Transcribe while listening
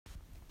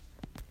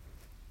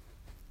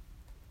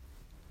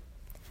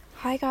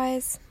Hi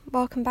guys,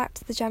 welcome back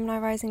to the Gemini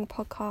Rising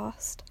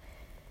podcast.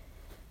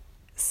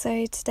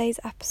 So today's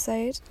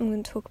episode, I'm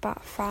going to talk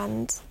about a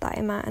friend that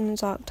I met in a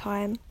dark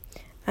time.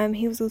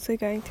 He was also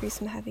going through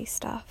some heavy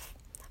stuff.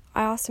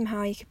 I asked him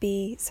how he could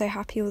be so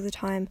happy all the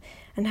time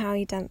and how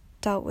he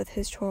dealt with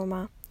his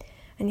trauma,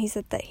 and he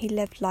said that he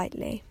lived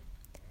lightly.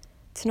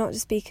 To not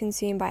just be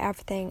consumed by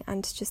everything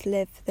and to just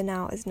live for the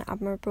now is an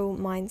admirable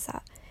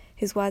mindset.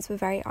 His words were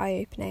very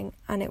eye-opening,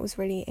 and it was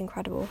really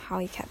incredible how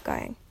he kept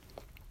going.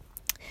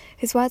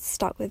 His words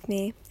stuck with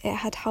me. It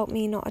had helped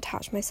me not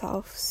attach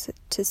myself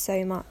to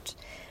so much.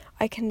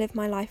 I can live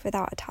my life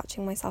without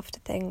attaching myself to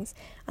things,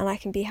 and I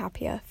can be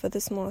happier for the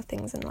smaller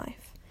things in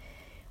life.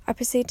 I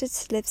proceeded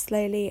to live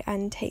slowly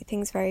and take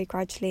things very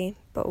gradually,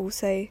 but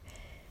also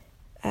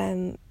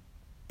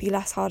be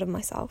less hard on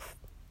myself.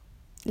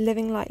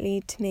 Living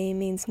lightly to me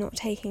means not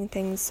taking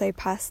things so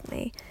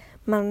personally,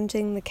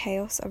 managing the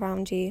chaos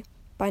around you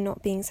by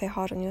not being so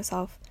hard on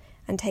yourself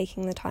and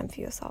taking the time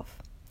for yourself.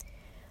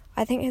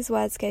 I think his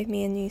words gave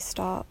me a new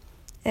start.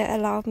 It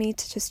allowed me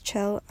to just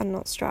chill and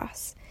not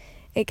stress.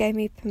 It gave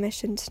me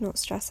permission to not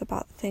stress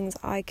about the things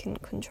I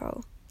couldn't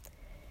control.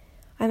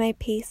 I made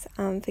peace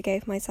and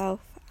forgave myself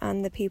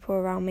and the people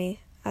around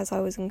me as I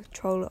was in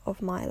control of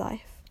my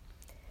life.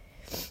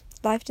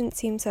 Life didn't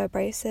seem so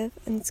abrasive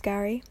and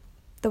scary.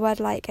 The word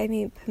light gave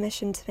me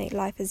permission to make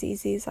life as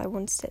easy as I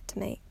wanted it to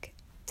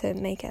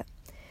make it.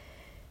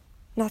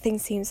 Nothing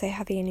seemed so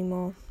heavy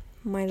anymore.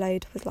 My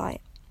load was light.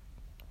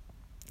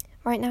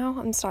 Right now,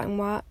 I'm starting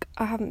work.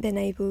 I haven't been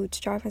able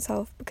to drive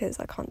myself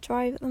because I can't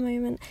drive at the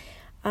moment,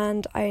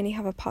 and I only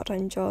have a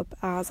part-time job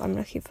as I'm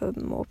looking for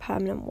more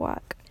permanent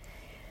work.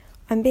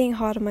 I'm being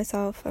hard on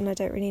myself and I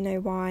don't really know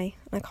why,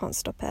 and I can't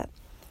stop it.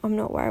 I'm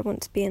not where I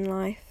want to be in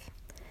life.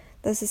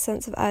 There's a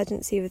sense of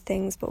urgency with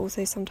things, but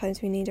also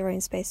sometimes we need our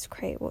own space to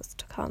create what's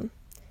to come.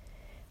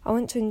 I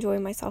want to enjoy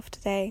myself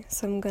today,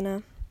 so I'm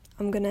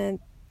gonna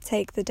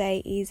take the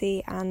day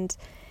easy, and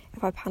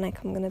if I panic,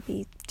 I'm gonna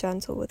be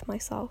gentle with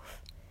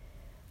myself.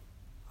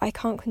 I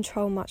can't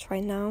control much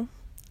right now.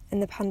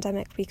 In the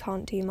pandemic, we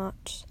can't do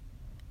much.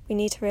 We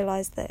need to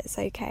realise that it's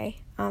okay,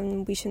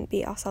 and we shouldn't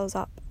beat ourselves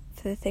up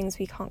for the things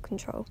we can't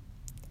control.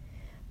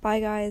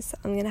 Bye guys,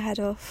 I'm going to head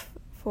off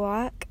for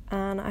work,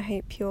 and I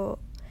hope you're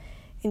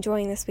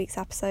enjoying this week's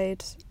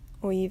episode,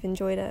 or you've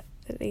enjoyed it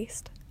at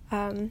least.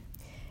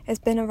 It's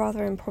been a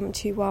rather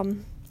impromptu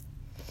one,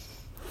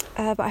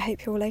 but I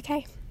hope you're all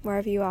okay,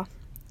 wherever you are.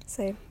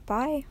 So,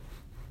 bye.